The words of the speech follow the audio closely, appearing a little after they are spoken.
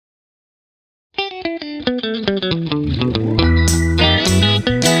Hello,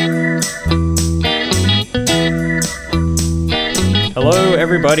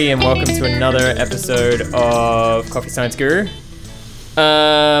 everybody, and welcome to another episode of Coffee Science Guru.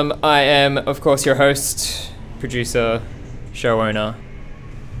 I am, of course, your host, producer, show owner.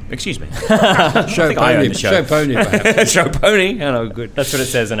 Excuse me. Show pony, perhaps. Show pony. Oh, no, good. That's what it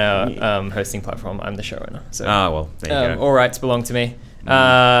says on our hosting platform. I'm the show owner. So, well, there you go. all rights belong to me.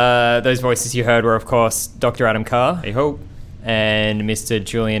 Those voices you heard were, of course, Dr. Adam Carr. Hey ho. And Mr.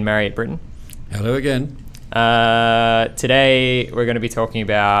 Julian Marriott Britton. Hello again. Today we're going to be talking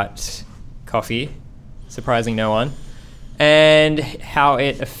about coffee, surprising no one, and how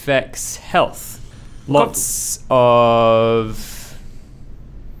it affects health. Lots of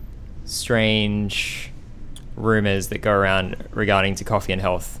strange rumors that go around regarding to coffee and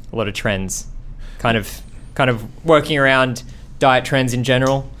health. A lot of trends, kind of working around diet trends in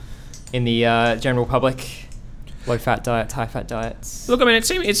general in the general public. Low-fat diets, high-fat diets. Look, I mean, it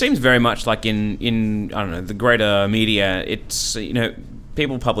seems very much like in I don't know, the greater media. It's,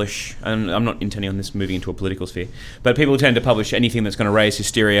 people publish, and I'm not intending on this moving into a political sphere, but people tend to publish anything that's going to raise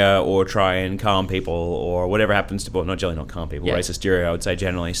hysteria or try and calm people or whatever happens to, well, not calm people, raise hysteria, I would say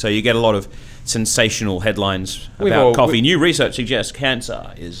generally. So you get a lot of sensational headlines about coffee. New research suggests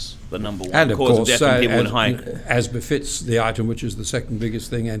cancer is the number one cause of death in people in high... as befits the item which is the second biggest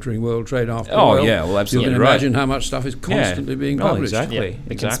thing entering world trade after oil. Oh, yeah, well, absolutely. You can imagine how much stuff is constantly being published. Exactly.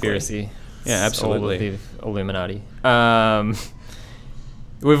 The conspiracy. Yeah, absolutely. All of the Illuminati.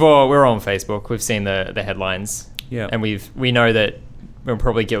 We're all on Facebook. We've seen the headlines. Yeah. And we know that we're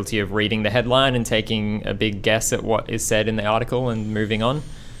probably guilty of reading the headline and taking a big guess at what is said in the article and moving on.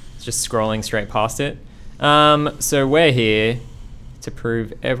 Just scrolling straight past it. So we're here to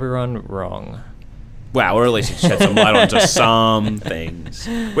prove everyone wrong. Wow, or at least shed some light onto some things.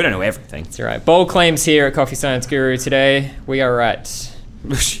 We don't know everything. That's right. Bold claims here at Coffee Science Guru today. We are right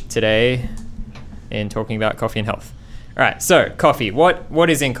today in talking about coffee and health. All right, so coffee.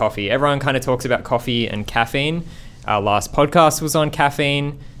 What is in coffee? Everyone kind of talks about coffee and caffeine. Our last podcast was on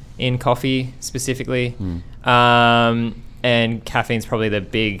caffeine in coffee specifically. And caffeine's probably the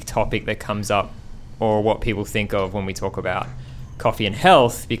big topic that comes up, or what people think of when we talk about coffee and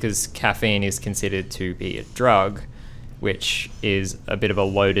health, because caffeine is considered to be a drug, which is a bit of a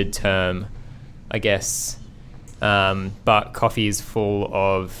loaded term, I guess. But coffee is full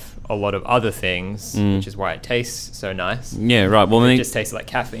of a lot of other things, which is why it tastes so nice. Yeah, right. Well, if it just tasted like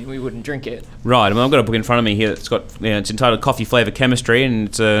caffeine, we wouldn't drink it. Right. I mean, I've got a book in front of me here that's got, it's entitled Coffee Flavor Chemistry, and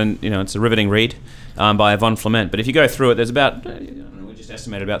it's a riveting read by Yvonne Flement. But if you go through it, there's about, we just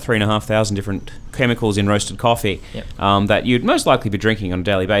estimated about 3,500 different chemicals in roasted coffee that you'd most likely be drinking on a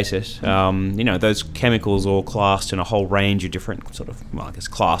daily basis. Those chemicals all classed in a whole range of different sort of,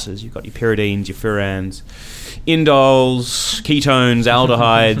 classes. You've got your pyridines, your furans, indoles, ketones,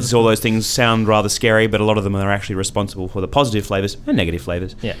 aldehydes. All those things sound rather scary, but a lot of them are actually responsible for the positive flavors and negative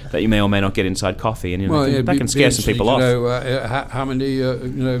flavors that you may or may not get inside coffee, and that can scare some people off. How many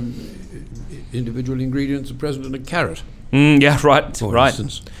individual ingredients are present in a carrot? For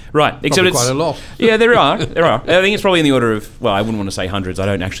instance. Right. Except it's quite a lot. Yeah, there are. I think it's probably in the order of, well, I wouldn't want to say hundreds. I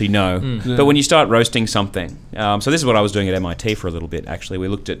don't actually know. But when you start roasting something, so this is what I was doing at MIT for a little bit, actually. We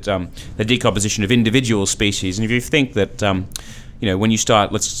looked at the decomposition of individual species. And if you think that, when you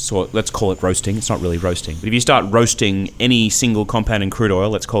start, let's call it roasting. It's not really roasting. But if you start roasting any single compound in crude oil,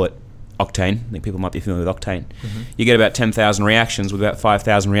 let's call it octane. I think people might be familiar with octane. You get about 10,000 reactions with about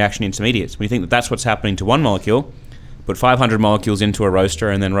 5,000 reaction intermediates. When you think that that's what's happening to one molecule, put 500 molecules into a roaster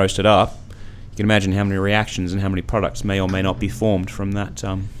and then roast it up, you can imagine how many reactions and how many products may or may not be formed from that.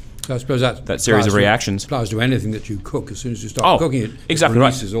 So I suppose that series of reactions applies to anything that you cook. As soon as you start cooking it, exactly it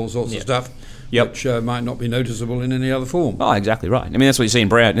releases all sorts of stuff Yep. which might not be noticeable in any other form. Oh, exactly right. I mean, that's what you see in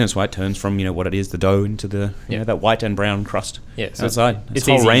bread. That's why it turns from, what it is, the dough, into the that white and brown crust outside. It's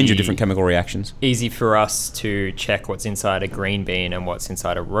a whole range of different chemical reactions. Easy for us to check what's inside a green bean and what's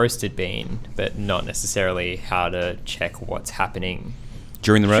inside a roasted bean, but not necessarily how to check what's happening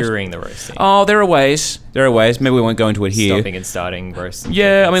during the roasting. Oh, there are ways. Maybe we won't go into it here. Stopping and starting roasting.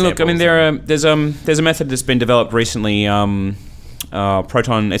 Yeah, I mean, look, there's a method that's been developed recently.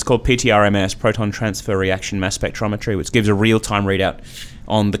 It's called PTRMS, proton transfer reaction mass spectrometry, which gives a real-time readout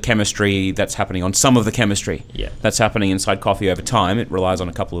on the chemistry that's happening, on some of the chemistry that's happening inside coffee over time. It relies on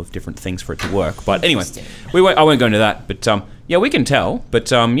a couple of different things for it to work. But anyway, I won't go into that. But we can tell. But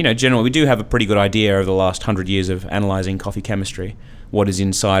generally, we do have a pretty good idea over the last 100 years of analysing coffee chemistry, what is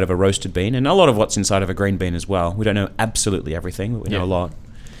inside of a roasted bean, and a lot of what's inside of a green bean as well. We don't know absolutely everything, but we know a lot.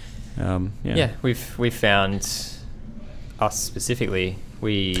 We've found, us specifically,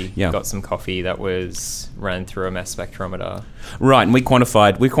 We Yeah. got some coffee that was ran through a mass spectrometer. Right, and we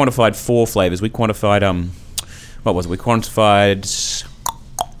quantified 4 flavors. We quantified what was it? We quantified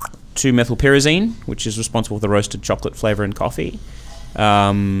 2-methylpyrazine, which is responsible for the roasted chocolate flavor in coffee.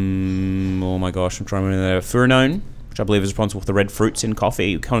 Oh my gosh, I'm trying to remember. Furanone, which I believe is responsible for the red fruits in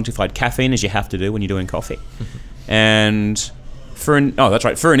coffee. We quantified caffeine, as you have to do when you're doing coffee. And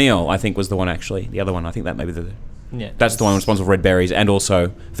furanil, I think, was the one actually. The other one, I think that may be that's the one responsible for red berries, and also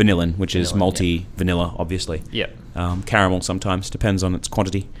vanillin, which is malty vanilla, obviously. Yeah. Caramel sometimes, depends on its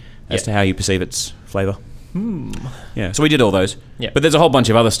quantity as to how you perceive its flavour. Yeah, so we did all those. Yeah. But there's a whole bunch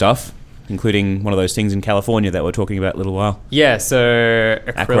of other stuff, including one of those things in California that we're talking about a little while. Yeah, so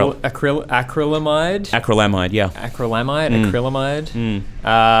Acrylamide. acrylamide. Yeah. Acrylamide.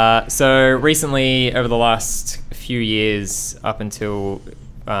 So recently, over the last few years, up until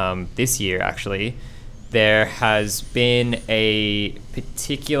this year actually, there has been a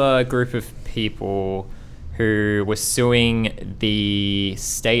particular group of people who were suing the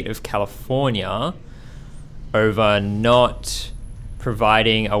state of California over not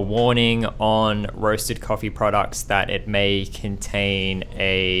providing a warning on roasted coffee products that it may contain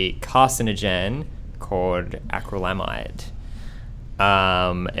a carcinogen called acrylamide.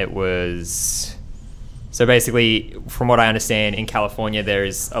 It was... So basically, from what I understand, in California, there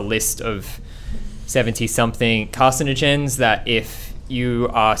is a list of 70-something carcinogens that if you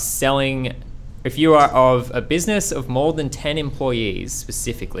are of a business of more than 10 employees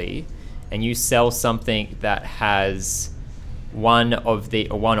specifically, and you sell something that has one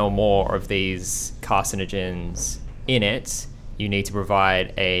or more of these carcinogens in it, you need to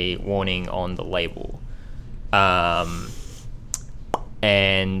provide a warning on the label.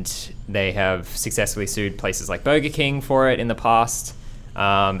 And they have successfully sued places like Burger King for it in the past,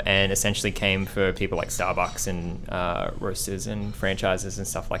 and essentially came for people like Starbucks and roasters and franchises and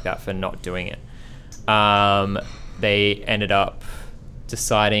stuff like that for not doing it. They ended up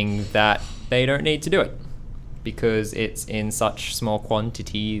deciding that they don't need to do it because it's in such small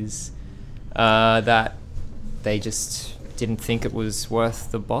quantities that they just didn't think it was worth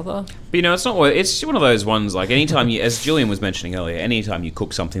the bother. But it's not. It's one of those ones like anytime you, as Julian was mentioning earlier, anytime you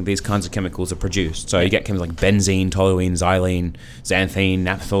cook something, these kinds of chemicals are produced. So you get chemicals like benzene, toluene, xylene, xanthine,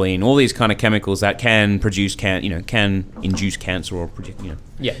 naphthalene, all these kind of chemicals that can induce cancer or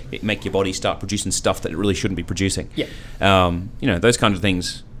make your body start producing stuff that it really shouldn't be producing. Yeah. Those kinds of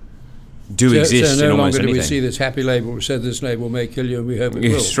things do exist so in no almost longer anything. do we see this happy label which said this label may kill you, and we hope it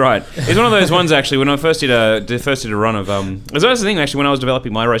will. That's right. It's one of those ones actually. When I first did a run of that's the thing actually. When I was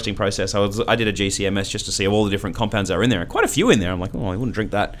developing my roasting process, I did a GCMS just to see all the different compounds that are in there. Quite a few in there. I'm like, I wouldn't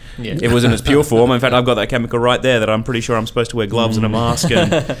drink that. Yeah. It was in its pure form. In fact, I've got that chemical right there that I'm pretty sure I'm supposed to wear gloves and a mask.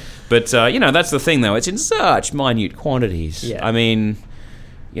 But that's the thing though. It's in such minute quantities. Yeah. I mean,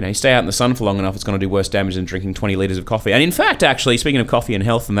 you stay out in the sun for long enough, it's going to do worse damage than drinking 20 litres of coffee. And in fact, actually, speaking of coffee and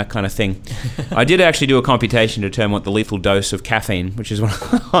health and that kind of thing, I did actually do a computation to determine what the lethal dose of caffeine, which is one of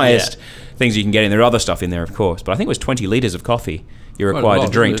the highest things you can get in. There are other stuff in there, of course, but I think it was 20 litres of coffee you're required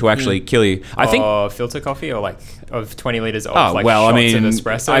to drink to actually kill you. I think filter coffee, or like of 20 litres of shots of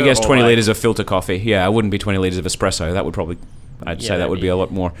espresso? I guess 20 litres of filter coffee. Yeah, it wouldn't be 20 litres of espresso. That would probably, I'd say that would be a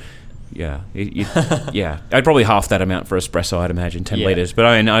lot more. Yeah, I'd probably half that amount for espresso, I'd imagine, 10 litres. But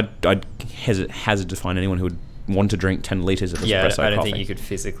I mean, I'd hazard to find anyone who would want to drink 10 litres of espresso coffee. I don't think you could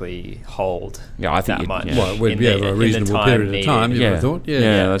physically hold I think that much. Well, it would be over a reasonable period of time, you would have thought.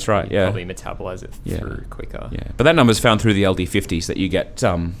 Yeah, that's right. You'd probably metabolize it through quicker. Yeah, but that number's found through the LD50s that you get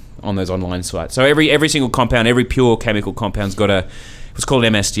on those online sites. So every single compound, every pure chemical compound's got what's called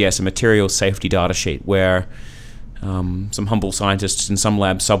MSDS, a material safety data sheet, where some humble scientists in some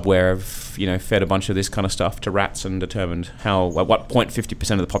lab somewhere have, fed a bunch of this kind of stuff to rats and determined at what point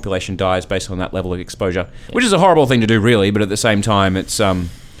 50% of the population dies based on that level of exposure, which is a horrible thing to do, really. But at the same time, it's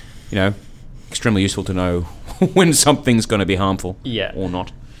extremely useful to know when something's going to be harmful or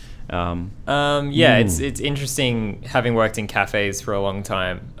not. It's interesting, having worked in cafes for a long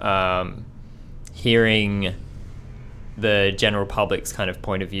time, hearing the general public's kind of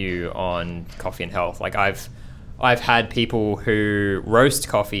point of view on coffee and health. Like I've had people who roast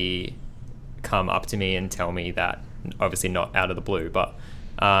coffee come up to me and tell me that, obviously not out of the blue, but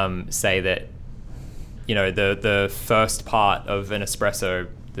say that, the first part of an espresso,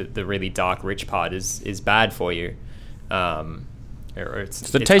 the really dark, rich part is bad for you. Or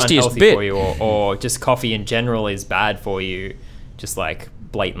it's the tastiest unhealthy bit for you, or just coffee in general is bad for you, just like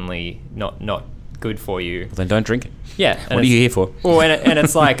blatantly not good for you. Well, then don't drink it. Yeah. What are you here for? Well, and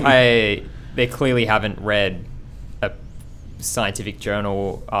it's like they clearly haven't read scientific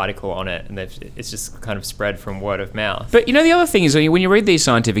journal article on it, and it's just kind of spread from word of mouth. But you know, the other thing is when you read these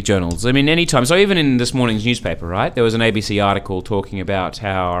scientific journals, I mean, anytime, so even in this morning's newspaper, right, there was an ABC article talking about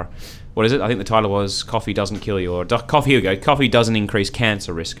how, what is it? I think the title was "Coffee Doesn't Kill You," or "Coffee." Here we go. Coffee doesn't increase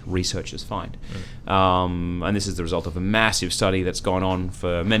cancer risk. Researchers find, and this is the result of a massive study that's gone on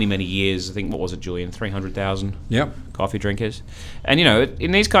for many, many years. I think, what was it, Julian? 300,000 coffee drinkers. And you know,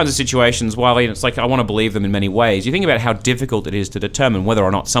 in these kinds of situations, while it's like I want to believe them in many ways, you think about how difficult it is to determine whether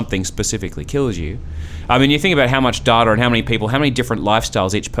or not something specifically kills you. I mean, you think about how much data and how many people, how many different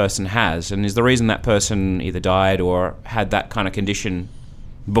lifestyles each person has, and is the reason that person either died or had that kind of condition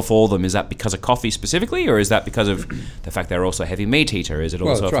before them, is that because of coffee specifically, or is that because of the fact they're also a heavy meat eater? Is it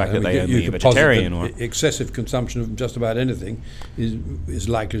also the fact that they are a vegetarian? Or excessive consumption of just about anything is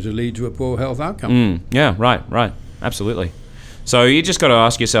likely to lead to a poor health outcome. Yeah, right, absolutely. So you just got to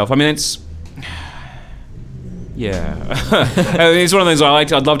ask yourself. I mean, it's it's one of those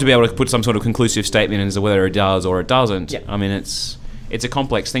I'd love to be able to put some sort of conclusive statement as to whether it does or it doesn't. Yeah. I mean, it's a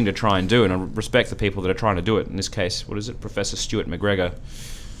complex thing to try and do, and I respect the people that are trying to do it. In this case, what is it, Professor Stuart McGregor,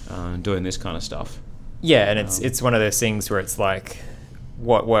 doing this kind of stuff. Yeah, and it's one of those things where it's like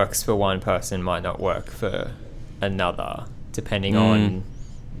what works for one person might not work for another, depending on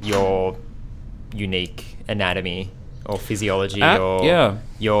your unique anatomy or physiology or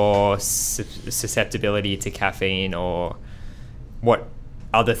your susceptibility to caffeine, or what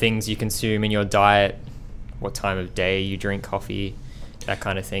other things you consume in your diet, what time of day you drink coffee, that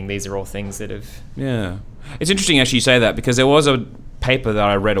kind of thing. These are all things that have... Yeah. It's interesting actually you say that, because there was a paper that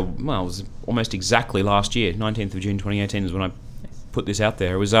I read, it was almost exactly last year, 19th of June 2018 is when I put this out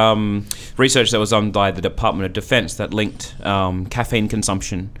there. It was research that was done by the Department of Defense that linked caffeine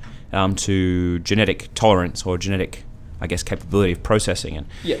consumption to genetic tolerance or genetic, I guess, capability of processing it.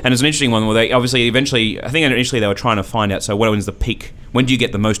 Yeah. And it's an interesting one where they initially they were trying to find out, so when's the peak, when do you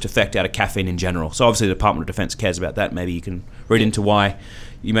get the most effect out of caffeine in general? So obviously the Department of Defense cares about that. Maybe you can read into why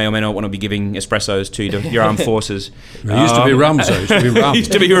you may or may not want to be giving espressos to your armed forces. It used to be rum, so it used to be rum.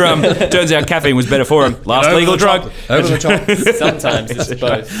 Used to be rum. Turns out caffeine was better for him. Last legal drug. Over the top. Sometimes it's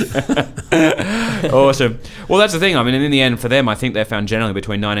both. Awesome. Well, that's the thing. I mean, in the end, for them, I think they found generally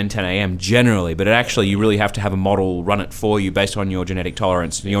between 9 and 10 a.m. generally, but you really have to have a model run it for you based on your genetic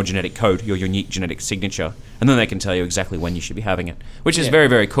tolerance, your genetic code, your unique genetic signature, and then they can tell you exactly when you should be having it, which is very,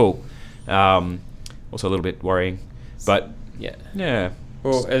 very cool. Also a little bit worrying, but yeah.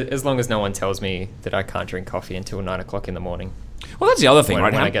 Well, as long as no one tells me that I can't drink coffee until 9 o'clock in the morning. Well, that's the other thing,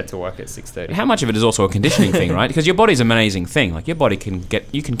 right? When I get to work at 6:30. How much of it is also a conditioning thing, right? Because your body's an amazing thing. Like, your body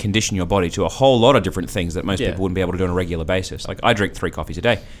you can condition your body to a whole lot of different things that most people wouldn't be able to do on a regular basis. Like, I drink 3 coffees a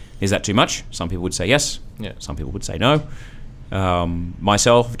day. Is that too much? Some people would say yes. Yeah. Some people would say no.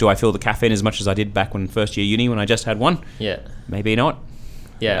 Myself, do I feel the caffeine as much as I did back when first year uni when I just had one? Yeah. Maybe not.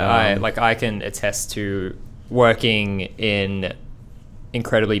 Yeah, I can attest to working in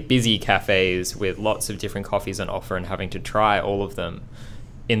incredibly busy cafes with lots of different coffees on offer and having to try all of them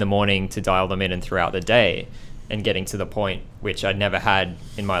in the morning to dial them in and throughout the day, and getting to the point which I'd never had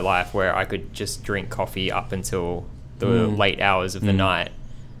in my life where I could just drink coffee up until the late hours of the night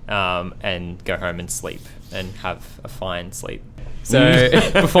and go home and sleep and have a fine sleep. So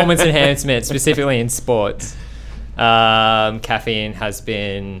performance enhancement, specifically in sports, caffeine has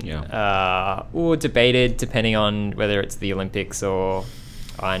been debated depending on whether it's the Olympics or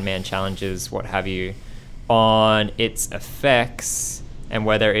Ironman challenges, what have you, on its effects and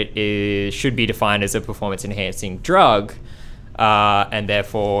whether it should be defined as a performance-enhancing drug and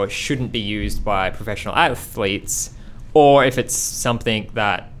therefore shouldn't be used by professional athletes, or if it's something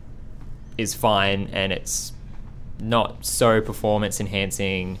that is fine and it's not so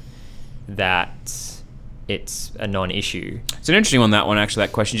performance-enhancing that it's a non-issue. It's an interesting one, that one, actually,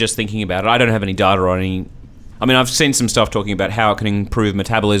 that question, just thinking about it. I don't have any data on any... I mean, I've seen some stuff talking about how it can improve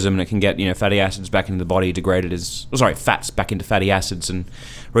metabolism and it can get, fatty acids back into the body, fats back into fatty acids and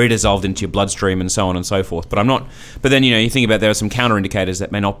redissolved into your bloodstream and so on and so forth. But then, you think about there are some counter-indicators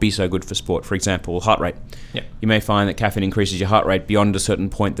that may not be so good for sport. For example, heart rate. Yeah. You may find that caffeine increases your heart rate beyond a certain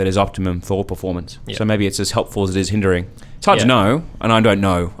point that is optimum for performance. Yeah. So maybe it's as helpful as it is hindering. It's hard to know, and I don't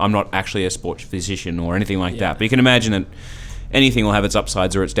know. I'm not actually a sports physician or anything like that. But you can imagine that anything will have its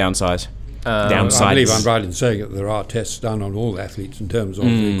upsides or its downsides. I believe I'm right in saying that there are tests done on all athletes in terms of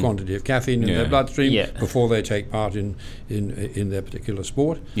the quantity of caffeine in their bloodstream before they take part in their particular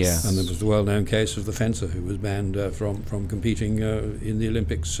sport. Yeah. And there was the well-known case of the fencer who was banned from competing in the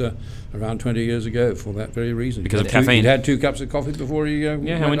Olympics around 20 years ago for that very reason. Because of caffeine. He'd had 2 cups of coffee before he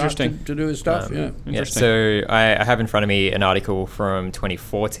went out to do his stuff. So I have in front of me an article from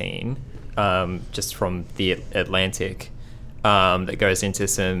 2014, just from The Atlantic, that goes into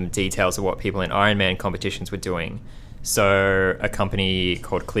some details of what people in Ironman competitions were doing. So a company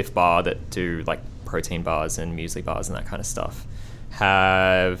called Cliff Bar that do like protein bars and muesli bars and that kind of stuff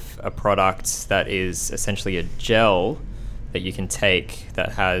have a product that is essentially a gel that you can take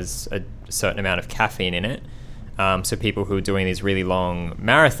that has a certain amount of caffeine in it. So people who are doing these really long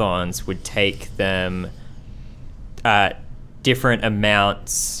marathons would take them at different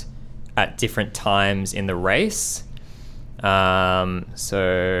amounts at different times in the race.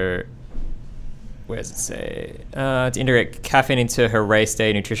 So where does it say? To integrate caffeine into her race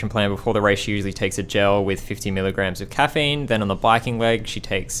day nutrition plan before the race, she usually takes a gel with 50 milligrams of caffeine. Then on the biking leg, she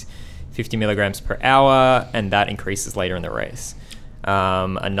takes 50 milligrams per hour, and that increases later in the race.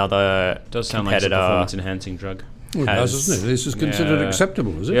 Another does sound like it's a performance-enhancing drug. Well, it does, doesn't it? This is considered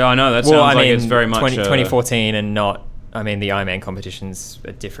acceptable, is it? Yeah, I know. That sounds like it's very much 2014 and not... I mean, the Ironman competitions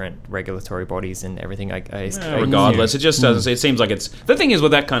are different regulatory bodies and everything. Regardless, it just doesn't. It seems like it's... The thing is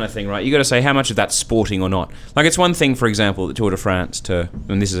with that kind of thing, right? You got to say how much of that's sporting or not. Like, it's one thing, for example, the Tour de France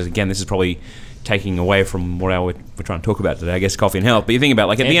and this is probably taking away from what we're trying to talk about today, I guess, coffee and health. But you think about,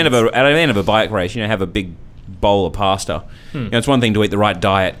 like, at the end of a bike race, have a big bowl of pasta. It's one thing to eat the right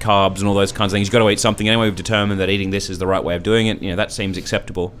diet, carbs and all those kinds of things. You've got to eat something. Anyway, we've determined that eating this is the right way of doing it. That seems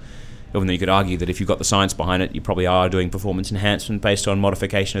acceptable. Even though you could argue that if you've got the science behind it, you probably are doing performance enhancement based on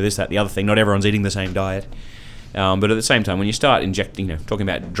modification of this, that, the other thing. Not everyone's eating the same diet. But at the same time, when you start injecting, talking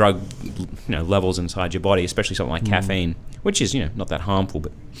about drug levels inside your body, especially something like caffeine, which is, not that harmful,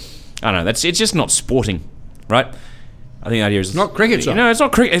 but I don't know, it's just not sporting, right? I think the idea is... It's not cricket, sir. It's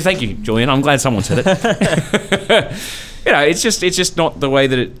not cricket. Thank you, Julian. I'm glad someone said it. It's just not the way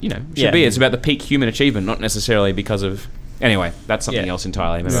that it, should be. It's about the peak human achievement, not necessarily because of... Anyway, that's something else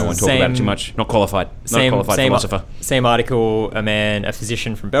entirely. Maybe I won't talk about it too much. Not qualified. Not a qualified philosopher. Same article, a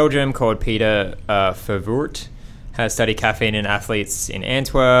physician from Belgium called Peter Vervoort has studied caffeine in athletes in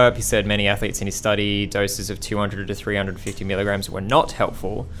Antwerp. He said many athletes in his study, doses of 200 to 350 milligrams were not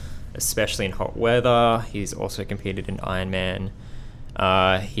helpful, especially in hot weather. He's also competed in Ironman.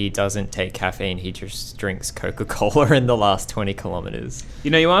 He doesn't take caffeine. He just drinks Coca-Cola in the last 20 kilometers.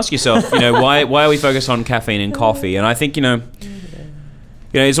 You ask yourself, why are we focused on caffeine in coffee? And I think,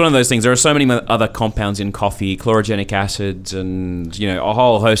 it's one of those things. There are so many other compounds in coffee, chlorogenic acids, and, a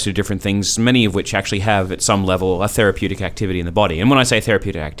whole host of different things, many of which actually have, at some level, a therapeutic activity in the body. And when I say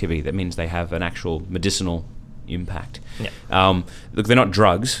therapeutic activity, that means they have an actual medicinal impact. Yeah. Look, they're not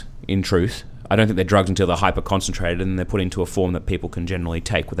drugs, in truth. I don't think they're drugs until they're hyper-concentrated and they're put into a form that people can generally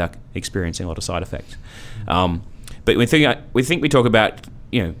take without experiencing a lot of side effects. But we talk about,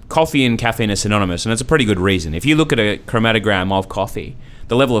 coffee and caffeine are synonymous, and it's a pretty good reason. If you look at a chromatogram of coffee,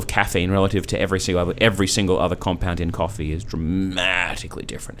 the level of caffeine relative to every single other compound in coffee is dramatically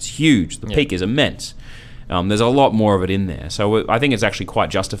different. It's huge. The peak is immense. There's a lot more of it in there. So I think it's actually quite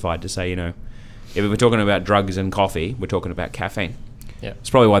justified to say, if we're talking about drugs and coffee, we're talking about caffeine. Yeah.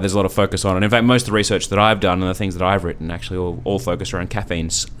 It's probably why there's a lot of focus on it. In fact, most of the research that I've done and the things that I've written actually all focus around caffeine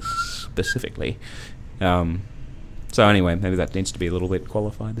specifically. So anyway, maybe that needs to be a little bit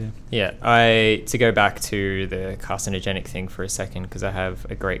qualified there. Yeah, to go back to the carcinogenic thing for a second, because I have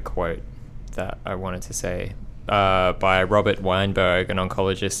a great quote that I wanted to say by Robert Weinberg, an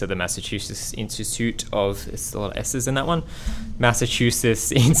oncologist at the Massachusetts Institute of... There's a lot of S's in that one.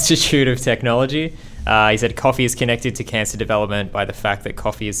 Massachusetts Institute of Technology. He said, coffee is connected to cancer development by the fact that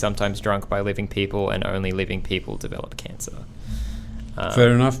coffee is sometimes drunk by living people and only living people develop cancer. Fair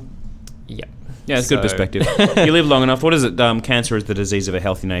enough. Yeah. Yeah, it's good perspective. You live long enough. What is it? Cancer is the disease of a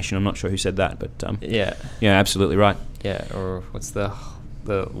healthy nation. I'm not sure who said that, but yeah, absolutely right. Yeah, or what's the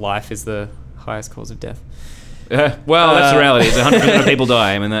life is the highest cause of death. Well, that's the reality. It's 100% of people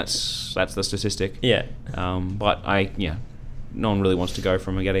die. I mean, that's the statistic. Yeah. But no one really wants to go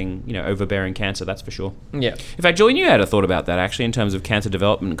from getting overbearing cancer. That's for sure. Yeah. In fact, Julian, you had a thought about that actually in terms of cancer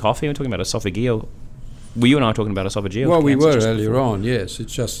development in coffee. We're talking about esophageal. Were you and I talking about esophageal? Well, we were earlier on. Yes,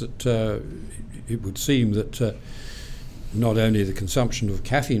 it's just that it would seem that not only the consumption of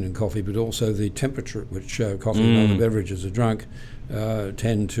caffeine in coffee, but also the temperature at which coffee and other beverages are drunk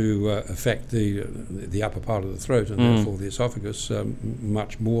tend to affect the upper part of the throat and therefore the esophagus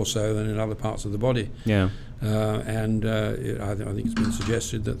much more so than in other parts of the body. Yeah. I think it's been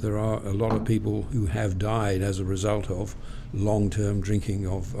suggested that there are a lot of people who have died as a result of long-term drinking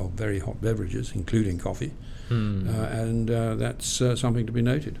of very hot beverages, including coffee, and that's something to be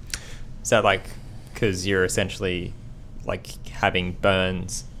noted. Is that because you're essentially having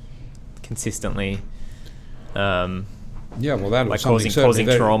burns consistently, Yeah, well, that or like something causing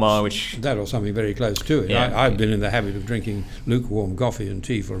trauma, that or something very close to it. Yeah. I've been in the habit of drinking lukewarm coffee and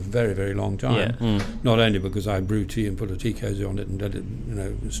tea for a very, very long time. Yeah. Not only because I brew tea and put a tea cozy on it and let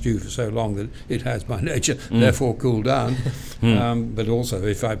it stew for so long that it has by nature therefore cooled down. But also,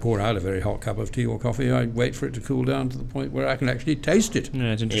 if I pour out a very hot cup of tea or coffee, I wait for it to cool down to the point where I can actually taste it.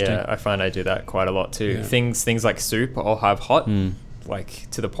 Yeah, it's interesting. Yeah, I find I do that quite a lot too. Yeah. Things like soup I'll have hot. Like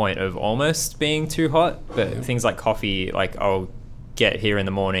to the point of almost being too hot, but things like coffee, like I'll get here in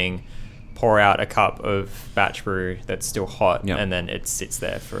the morning, pour out a cup of batch brew that's still hot, and then it sits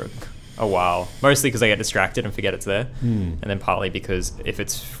there for a while, mostly because I get distracted and forget it's there, and then partly because if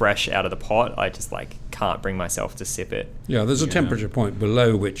it's fresh out of the pot, I just like can't bring myself to sip it. Yeah, there's a temperature point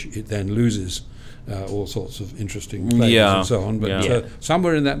below which it then loses all sorts of interesting flavors and so on. But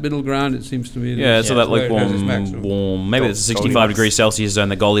somewhere in that middle ground, it seems to me. So that lukewarm, warm, maybe it's a 65 degrees Celsius zone,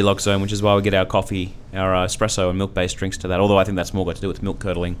 the Goldilocks zone, which is why we get our coffee, our espresso and milk-based drinks to that. Although I think that's more got to do with milk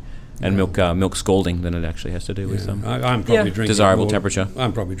curdling and milk scalding than it actually has to do with some I'm probably drinking desirable temperature.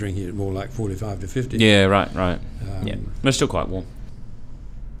 I'm probably drinking it more like 45 to 50. Yeah, right. But it's still quite warm.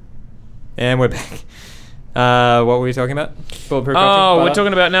 And we're back. What were we talking about? Bulletproof coffee? Oh, we're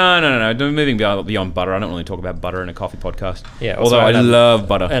talking about no. Moving beyond butter. I don't really talk about butter in a coffee podcast. Yeah, although I love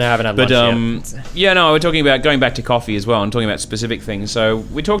butter. And I haven't had lunch yet. Yeah, no, we're talking about going back to coffee as well and talking about specific things. So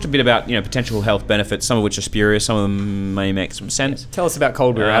we talked a bit about potential health benefits, some of which are spurious, some of them may make some sense. Tell us about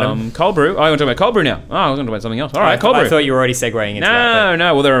cold brew, Adam. Cold brew. Oh, I want to talk about cold brew now. Oh, I was going to talk about something else. All right, cold brew. I thought you were already segueing into that.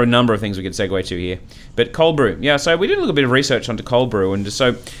 No. Well, there are a number of things we could segue to here. But cold brew. Yeah, so we did a little bit of research onto cold brew, and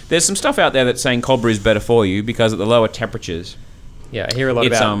so there's some stuff out there that's saying cold brew is better for you because at the lower temperatures. Yeah, I hear a lot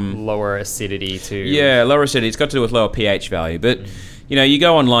about lower acidity too. Yeah, lower acidity. It's got to do with lower pH value. But, you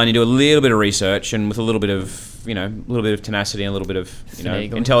go online, you do a little bit of research, and with a little bit of, tenacity and a little bit of,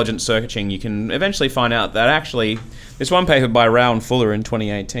 intelligent searching, you can eventually find out that actually this one paper by Rao and Fuller in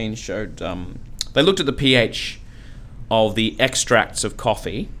 2018 showed they looked at the pH of the extracts of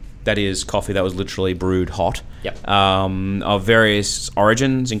coffee. That is coffee that was literally brewed hot, of various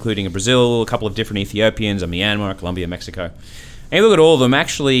origins, including a Brazil, a couple of different Ethiopians, a Myanmar, Colombia, Mexico. And you look at all of them,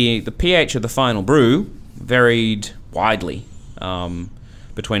 actually, the pH of the final brew varied widely,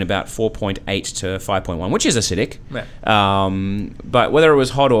 between about 4.8 to 5.1, which is acidic. Right. But whether it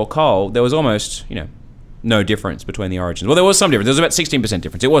was hot or cold, there was almost, no difference between the origins. Well, there was some difference. There was about 16%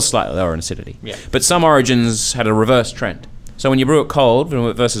 difference. It was slightly lower in acidity. Yeah. But some origins had a reverse trend. So when you brew it cold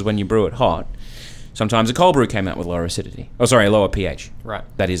versus when you brew it hot, sometimes a cold brew came out with lower acidity. Oh, sorry, a lower pH. Right.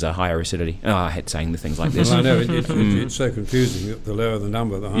 That is a higher acidity. Oh, I hate saying the things like this. Well, I know, it's so confusing. The lower the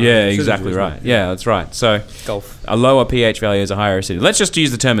number, the higher the acidity. Yeah, exactly right. Yeah, that's right. So Golf. A lower pH value is a higher acidity. Let's just use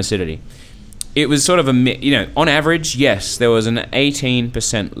the term acidity. It was sort of on average, yes, there was an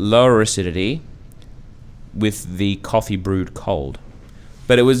 18% lower acidity with the coffee brewed cold.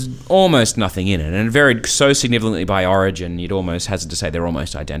 But it was almost nothing in it, and it varied so significantly by origin, you'd almost hazard to say they're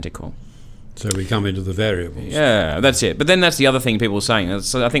almost identical. So we come into the variables. Yeah, that's it. But then that's the other thing people were saying.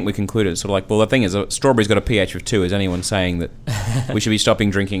 So I think we concluded, sort of like, well, the thing is, strawberry's got a pH of 2. Is anyone saying that we should be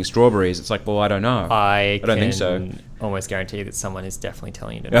stopping drinking strawberries? It's like, well, I don't know. I don't think so. Almost guarantee that someone is definitely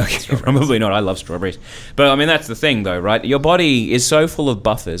telling you to not eat strawberries. Probably not. I love strawberries. But, I mean, that's the thing, though, right? Your body is so full of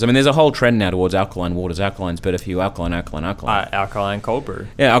buffers. I mean, there's a whole trend now towards alkaline waters. Alkaline's better for you. Alkaline. Alkaline cold brew.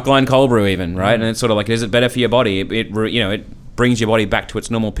 Yeah, alkaline cold brew even, right? And it's sort of like, is it better for your body? It brings your body back to its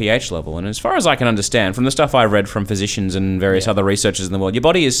normal pH level. And as far as I can understand, from the stuff I read from physicians and various other researchers in the world, your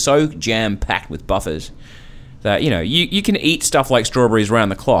body is so jam-packed with buffers that, you can eat stuff like strawberries around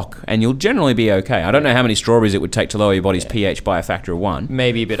the clock and you'll generally be okay. I don't know how many strawberries it would take to lower your body's pH by a factor of 1.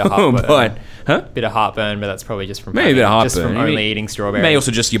 Maybe a bit of heartburn. Bit of heartburn, but that's probably just from only eating strawberries. Maybe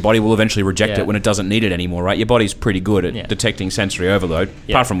also just your body will eventually reject it when it doesn't need it anymore, right? Your body's pretty good at detecting sensory overload,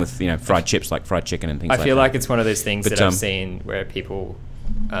 apart from with fried chips like fried chicken and things like that. I feel like it's one of those things that I've seen where people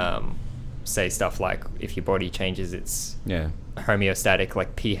say stuff like, if your body changes its homeostatic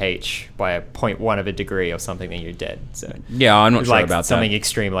like pH by a 0.1 of a degree or something, then you're dead. So I'm not sure about that. Something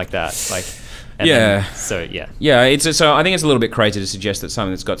extreme like that. So I think it's a little bit crazy to suggest that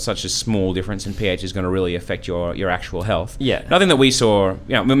something that's got such a small difference in pH is going to really affect your actual health. Nothing that we saw.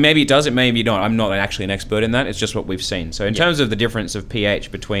 Maybe it does. It maybe not. I'm not actually an expert in that. It's just what we've seen. So in terms of the difference of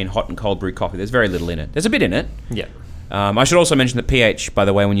pH between hot and cold brew coffee, there's very little in it. There's a bit in it. I should also mention that pH, by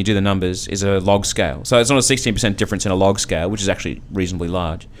the way, when you do the numbers, is a log scale. So it's not a 16% difference in a log scale, which is actually reasonably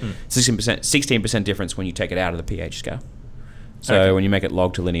large. 16% difference when you take it out of the pH scale. So when you make it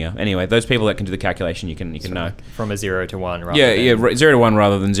log to linear. Anyway, those people that can do the calculation, you can know. From a 0 to 1 rather than... 0 to 1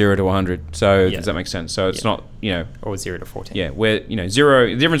 rather than 0 to 100. So does that make sense? So it's not, Or 0 to 14. Yeah, where, 0...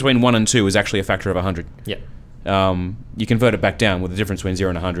 The difference between 1 and 2 is actually a factor of 100. Yeah. you convert it back down, with the difference between 0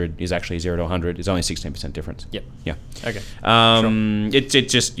 and 100 is actually 0 to 100 is only 16% difference. Yep. Yeah. Okay. It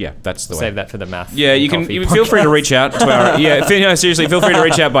just that's the way. Save that for the math. Yeah, you can feel free to reach out to our seriously, feel free to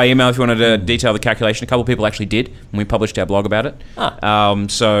reach out by email if you wanted to detail the calculation. A couple of people actually did when we published our blog about it.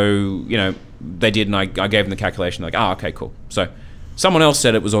 So they did, and I gave them the calculation. Like, okay, cool. So someone else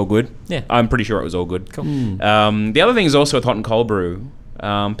said it was all good. Yeah, I'm pretty sure it was all good. Cool. The other thing is also with hot and cold brew.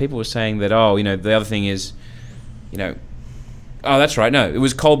 People were saying that the other thing is, that's right. No, it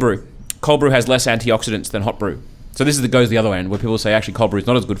was cold brew. Cold brew has less antioxidants than hot brew. So this goes the other way, where people say actually cold brew is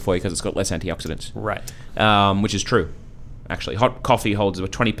not as good for you because it's got less antioxidants. Right. Which is true. Actually, hot coffee holds a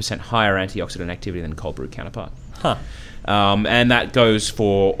 20% higher antioxidant activity than cold brew counterpart. Huh. And that goes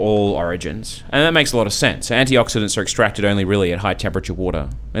for all origins. And that makes a lot of sense. Antioxidants are extracted only really at high temperature water.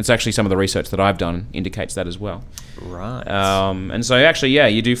 It's actually some of the research that I've done indicates that as well. Right. And so actually,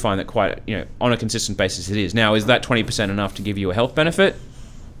 you do find that quite, on a consistent basis it is. Now, is that 20% enough to give you a health benefit?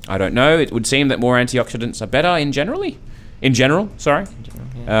 I don't know. It would seem that more antioxidants are better in general, sorry.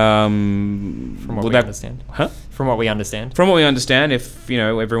 From what we understand. Huh? From what we understand. From what we understand, if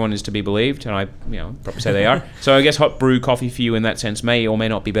everyone is to be believed, and I probably say they are. So I guess hot brew coffee for you in that sense may or may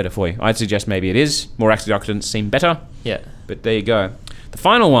not be better for you. I'd suggest maybe it is. More antioxidants seem better. Yeah. But there you go. The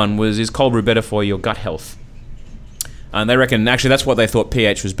final one was, is cold brew better for your gut health? And they reckon actually that's what they thought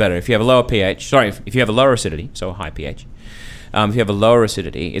pH was better. If you have a lower pH, if you have a lower acidity, so a high pH, if you have a lower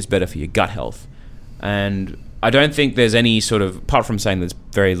acidity, it's better for your gut health. And I don't think there's any sort of, apart from saying there's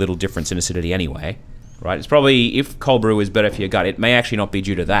very little difference in acidity anyway, right? It's probably, if cold brew is better for your gut, it may actually not be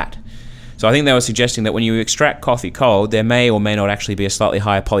due to that. So I think they were suggesting that when you extract coffee cold, there may or may not actually be a slightly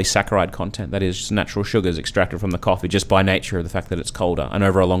higher polysaccharide content, that is just natural sugars extracted from the coffee just by nature of the fact that it's colder and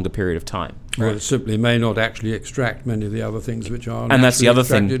over a longer period of time. Well, it simply may not actually extract many of the other things which are and that's the other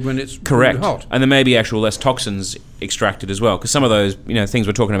extracted thing. When it's correct. Hot. And there may be actual less toxins extracted as well, because some of those things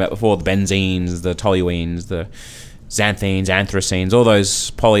we're talking about before, the benzenes, the toluenes, the xanthines, anthracenes, all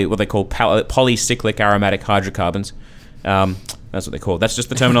those what they call polycyclic aromatic hydrocarbons. That's what they call it. That's just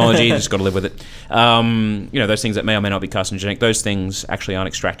the terminology. You just got to live with it. Those things that may or may not be carcinogenic, those things actually aren't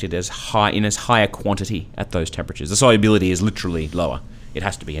extracted as higher quantity at those temperatures. The solubility is literally lower. It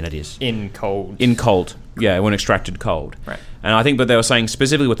has to be, and it is. In cold. Yeah, when extracted cold. Right. And I think, but they were saying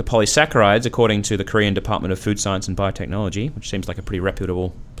specifically with the polysaccharides, according to the Korean Department of Food Science and Biotechnology, which seems like a pretty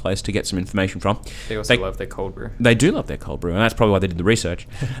reputable place to get some information from. They also love their cold brew. They do love their cold brew, and that's probably why they did the research.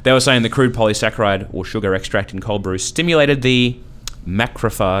 They were saying the crude polysaccharide or sugar extract in cold brew stimulated the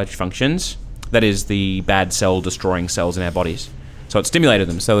macrophage functions, that is the bad cell destroying cells in our bodies. So it stimulated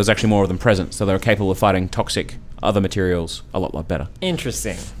them, so there's actually more of them present, so they're capable of fighting toxic other materials a lot better.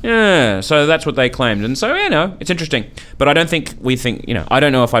 Interesting. Yeah, so that's what they claimed. And so, it's interesting. But I don't think I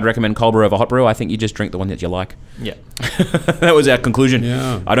don't know if I'd recommend cold brew over hot brew. I think you just drink the one that you like. Yeah. That was our conclusion.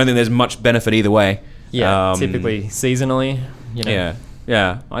 Yeah. I don't think there's much benefit either way. Yeah, typically seasonally,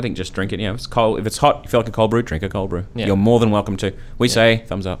 Yeah, I think just drink it. If it's cold, if it's hot, you feel like a cold brew, drink a cold brew. Yeah. You're more than welcome to. We say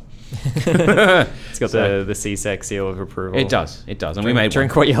thumbs up. It's got the CSEC seal of approval. It does. And we made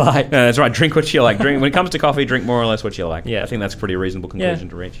drink what you like. Yeah, that's right. Drink what you like. When it comes to coffee, drink more or less what you like. Yeah. I think that's a pretty reasonable conclusion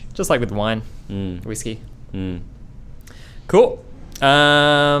to reach. Just like with wine, whiskey. Cool.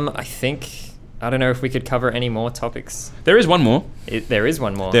 I don't know if we could cover any more topics. There is one more. There is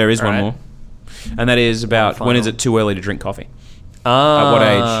one more. There is one more. And that is about when is it too early to drink coffee? At what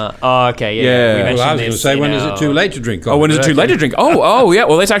age? Oh, okay, yeah. We mentioned I was going to say, when is it too late to drink coffee? Oh, when is it too late to drink? Oh, yeah.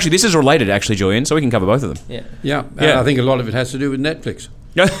 Well, this is related, actually, Julian, so we can cover both of them. Yeah. I think a lot of it has to do with Netflix.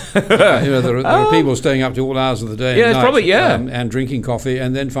 There are people staying up to all hours of the day and night, and drinking coffee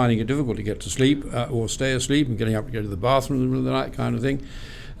and then finding it difficult to get to sleep or stay asleep and getting up to go to the bathroom in the middle of the night kind of thing.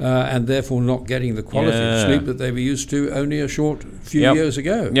 And therefore not getting the quality of sleep that they were used to only a short few years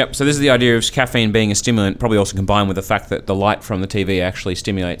ago. Yep, so this is the idea of caffeine being a stimulant, probably also combined with the fact that the light from the TV actually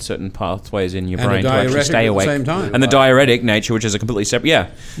stimulates certain pathways in your brain to actually stay awake. At the same time. And the diuretic nature, which is a completely separate...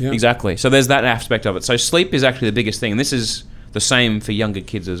 Yeah, exactly. So there's that aspect of it. So sleep is actually the biggest thing, and this is the same for younger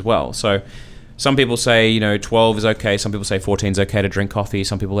kids as well. So some people say, 12 is okay. Some people say 14 is okay to drink coffee.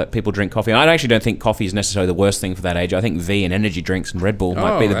 Some people let people drink coffee. And I actually don't think coffee is necessarily the worst thing for that age. I think V and energy drinks and Red Bull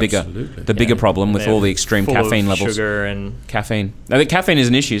might be the bigger problem with all the extreme caffeine levels. Sugar and caffeine. I think caffeine is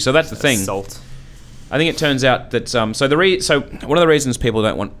an issue. So that's the thing. Salt. I think it turns out that so one of the reasons people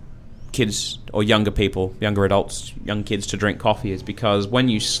don't want kids or younger adults, young kids to drink coffee is because when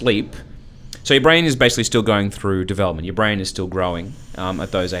you sleep, so your brain is basically still going through development. Your brain is still growing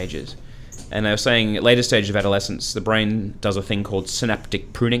at those ages. And they were saying at later stages of adolescence, the brain does a thing called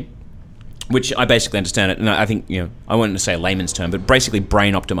synaptic pruning, which I basically understand it. And I think, I wanted to say a layman's term, but basically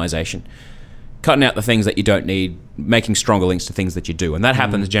brain optimization. cutting out the things that you don't need, making stronger links to things that you do. And that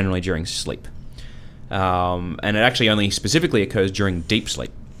happens generally during sleep. And it actually only specifically occurs during deep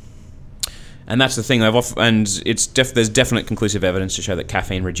sleep. And that's the thing. There's definite conclusive evidence to show that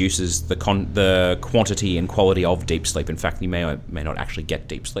caffeine reduces the quantity and quality of deep sleep. In fact, you may or may not actually get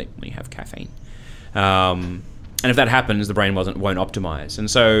deep sleep when you have caffeine. And if that happens, the brain won't optimize. And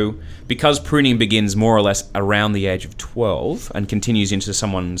so, because pruning begins more or less around the age of 12 and continues into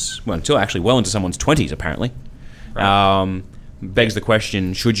until actually well into someone's 20s, apparently, right. Begs the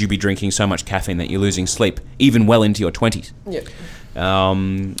question: should you be drinking so much caffeine that you're losing sleep, even well into your 20s? Yeah.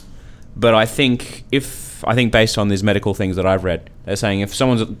 But I think based on these medical things that I've read, they're saying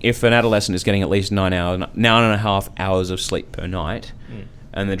if an adolescent is getting at least 9.5 hours of sleep per night,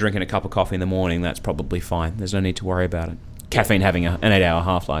 and they're drinking a cup of coffee in the morning, that's probably fine. There's no need to worry about it. Caffeine having an 8-hour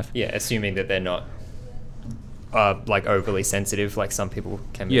half-life. Yeah, assuming that they're not like overly sensitive, like some people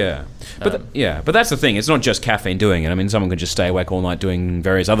can be. Yeah, but that's the thing. It's not just caffeine doing it. I mean, someone can just stay awake all night doing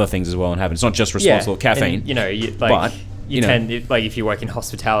various other things as well and have it. It's not just responsible for caffeine. And, if you work in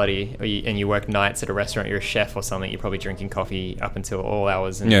hospitality and you work nights at a restaurant, you're a chef or something, you're probably drinking coffee up until all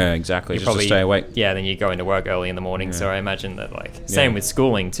hours. And yeah, exactly. Just to stay awake. Yeah, then you go into work early in the morning. Yeah. So I imagine that same with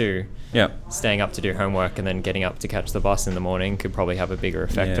schooling too. Yeah. Staying up to do homework and then getting up to catch the bus in the morning could probably have a bigger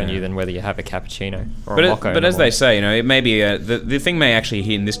effect on you than whether you have a cappuccino or a mocha. But as they say, it may be the thing may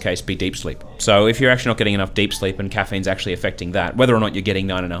actually in this case be deep sleep. So if you're actually not getting enough deep sleep and caffeine's actually affecting that, whether or not you're getting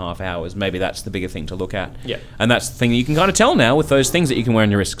 9.5 hours, maybe that's the bigger thing to look at. Yeah. And that's the thing that you can kind of tell now with those things that you can wear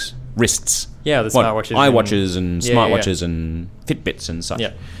on your wrists. Yeah, the smartwatches. iWatches and smartwatches and Fitbits and such.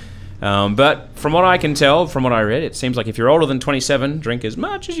 Yeah. But from what I can tell, from what I read, it seems like if you're older than 27, drink as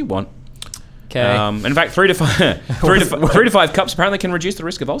much as you want. Okay. In fact, 3 to 5 cups apparently can reduce the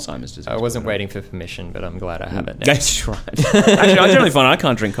risk of Alzheimer's disease. I wasn't waiting for permission, but I'm glad I have it now. That's right. Actually, I generally find I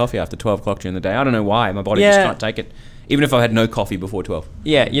can't drink coffee after 12 o'clock during the day. I don't know why. My body just can't take it, even if I had no coffee before 12.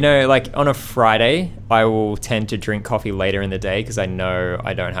 Yeah, on a Friday, I will tend to drink coffee later in the day because I know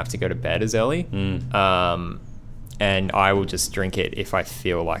I don't have to go to bed as early. And I will just drink it if I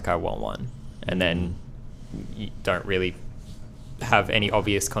feel like I want one. And then you don't really have any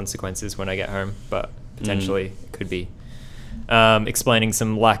obvious consequences when I get home, but potentially it could be. Explaining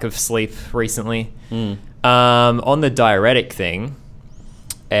some lack of sleep recently. On the diuretic thing,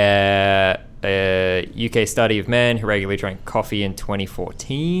 a UK study of men who regularly drank coffee in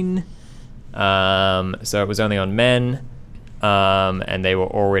 2014. So it was only on men, and they were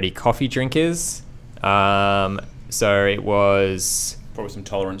already coffee drinkers. So it was... Probably some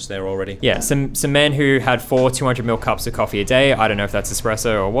tolerance there already. Yeah, some men who had 4 200ml cups of coffee a day. I don't know if that's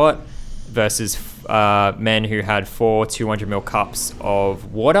espresso or what. Versus men who had 4 200ml cups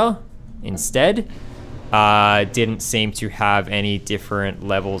of water instead. Didn't seem to have any different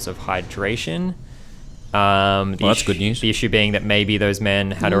levels of hydration. That's good news. The issue being that maybe those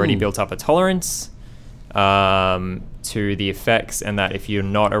men had already built up a tolerance to the effects, and that if you're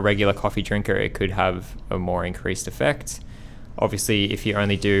not a regular coffee drinker, it could have a more increased effect. Obviously, if you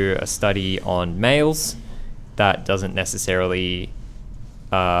only do a study on males, that doesn't necessarily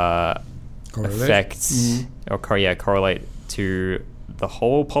affect or correlate to the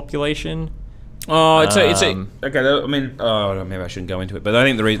whole population. Oh, it's okay. I mean, maybe I shouldn't go into it, but I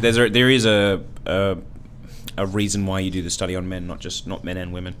think there is a reason why you do the study on men, not men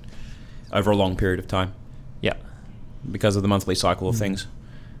and women, over a long period of time. Yeah, because of the monthly cycle of things.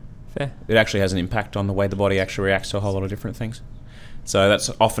 Fair. It actually has an impact on the way the body actually reacts to a whole lot of different things. So that's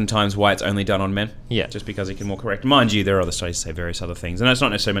oftentimes why it's only done on men. Yeah. Just because it can more correct. Mind you, there are other studies that say various other things. And that's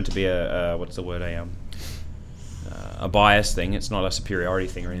not necessarily meant to be a bias thing. It's not a superiority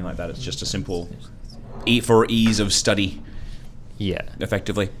thing or anything like that. It's just a simple for ease of study. Yeah.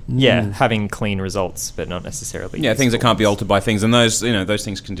 Effectively. Yeah, having clean results, but not necessarily. Yeah, things that can't be altered by things, and those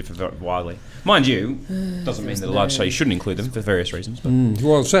things can differ very widely. Mind you, doesn't mean that a large study shouldn't include them for various reasons. But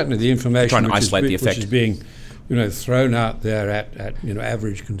well, certainly the information trying to isolate the effect, which is being thrown out there at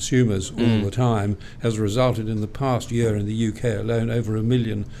average consumers all the time has resulted in the past year in the UK alone over 1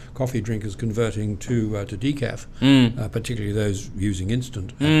 million coffee drinkers converting to decaf, particularly those using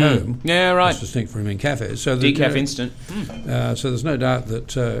instant at home. Yeah, right. That's distinct from in cafes. So decaf instant. So there's no doubt that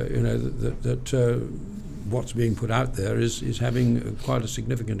that what's being put out there is having quite a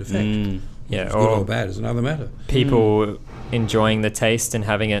significant effect. Yeah, good or bad is another matter. People enjoying the taste and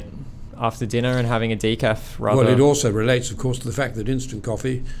having it after dinner and having a decaf rather... Well, it also relates, of course, to the fact that instant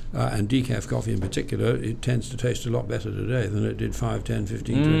coffee and decaf coffee in particular, it tends to taste a lot better today than it did 5, 10,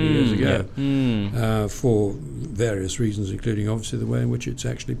 15, 20 years ago for various reasons, including obviously the way in which it's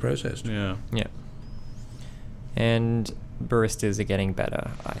actually processed. Yeah. And baristas are getting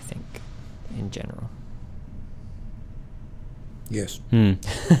better, I think, in general? Yes. I had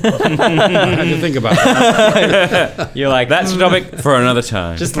to think about that. You're like, that's a topic for another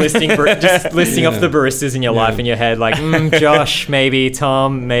time. Just listing off the baristas in your life in your head, like Josh, maybe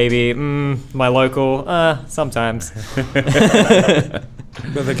Tom, maybe my local, sometimes.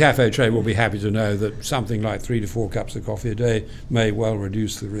 But the cafe trade will be happy to know that something like 3 to 4 cups of coffee a day may well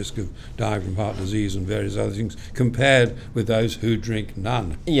reduce the risk of dying from heart disease and various other things compared with those who drink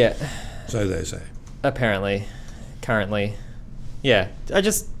none. Yeah. So they say. Apparently. Currently. Yeah.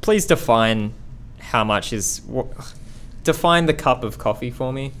 Please define how much is... define the cup of coffee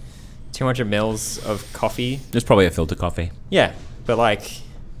for me. 200 mils of coffee. There's probably a filter coffee. Yeah. But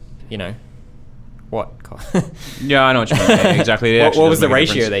what? Yeah, I know what you mean. Yeah, exactly. What was the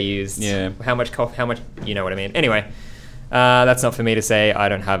ratio they used? Yeah. How much coffee? How much? You know what I mean. Anyway, that's not for me to say. I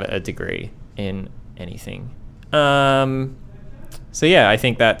don't have a degree in anything. So yeah, I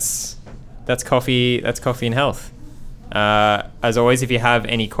think that's coffee. That's coffee and health. As always, if you have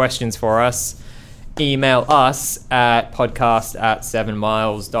any questions for us, email us at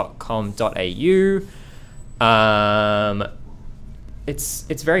podcast@7miles.com.au.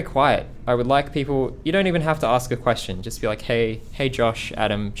 It's very quiet. I would like people... You don't even have to ask a question. Just be like, hey Josh,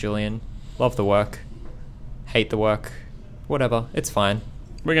 Adam, Julian, love the work, hate the work, whatever. It's fine.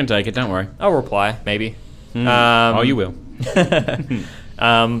 We're going to take it, don't worry. I'll reply, maybe. You will.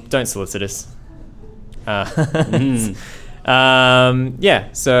 Don't solicit us.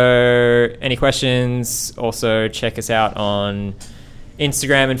 Yeah, so any questions? Also, check us out on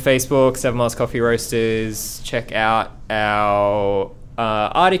Instagram and Facebook, 7 Miles Coffee Roasters. Check out our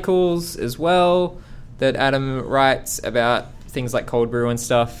articles as well that Adam writes about things like cold brew and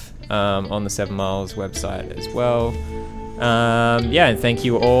stuff on the 7 Miles website as well. Yeah, and thank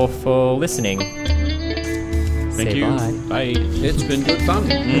you all for listening. Thank you. Bye. Bye. It's been good fun.